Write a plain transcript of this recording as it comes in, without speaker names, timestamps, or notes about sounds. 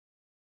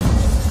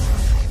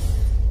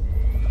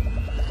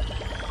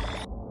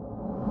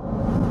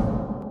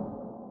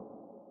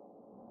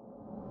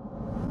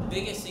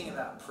biggest thing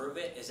about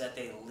Pruvit is that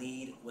they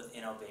lead with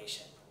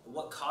innovation.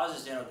 What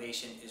causes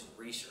innovation is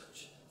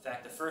research. In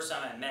fact, the first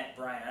time I met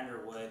Brian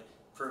Underwood,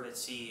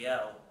 Pruvit's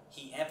CEO,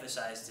 he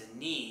emphasized the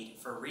need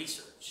for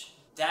research.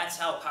 That's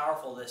how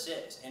powerful this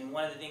is. And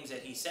one of the things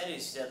that he said is,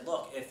 he said,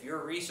 look, if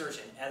your research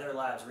and other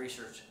labs'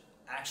 research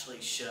actually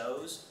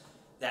shows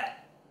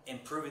that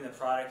improving the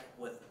product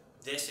with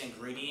this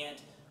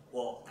ingredient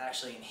will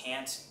actually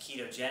enhance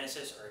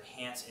ketogenesis or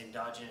enhance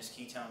endogenous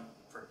ketone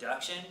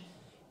production,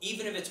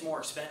 even if it's more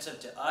expensive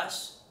to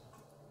us,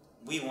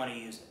 we want to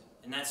use it.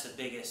 And that's the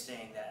biggest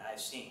thing that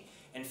I've seen.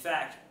 In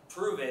fact,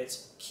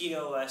 Pruvit's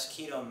Keto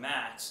Keto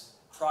Max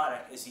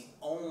product is the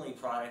only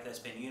product that's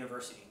been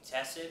university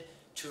tested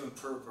to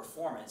improve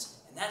performance,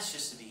 and that's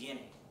just the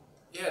beginning.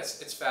 Yeah,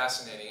 it's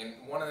fascinating,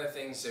 and one of the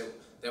things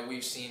that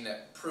we've seen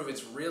that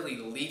Pruvit's really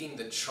leading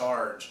the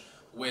charge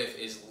with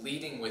is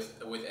leading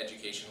with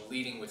education,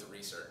 leading with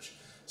research.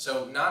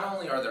 So not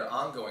only are there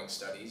ongoing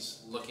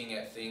studies looking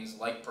at things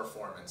like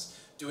performance,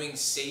 doing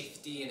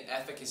safety and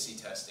efficacy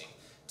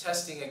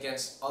testing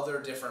against other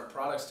different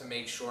products to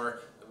make sure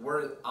that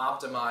we're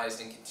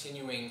optimized and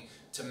continuing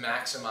to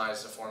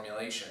maximize the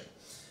formulation.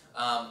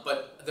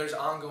 But there's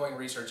ongoing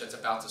research that's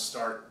about to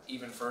start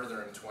even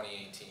further in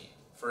 2018.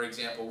 For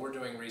example, we're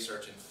doing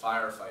research in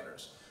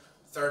firefighters,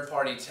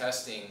 third-party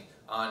testing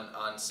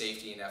on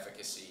safety and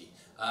efficacy,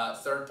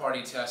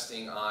 third-party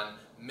testing on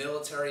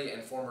military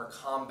and former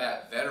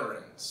combat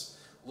veterans,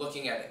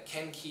 looking at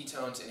can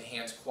ketones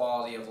enhance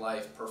quality of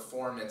life,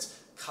 performance,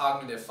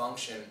 cognitive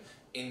function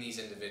in these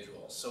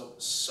individuals.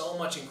 So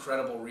much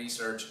incredible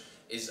research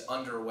is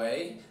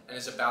underway and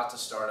is about to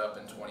start up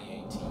in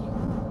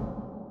 2018.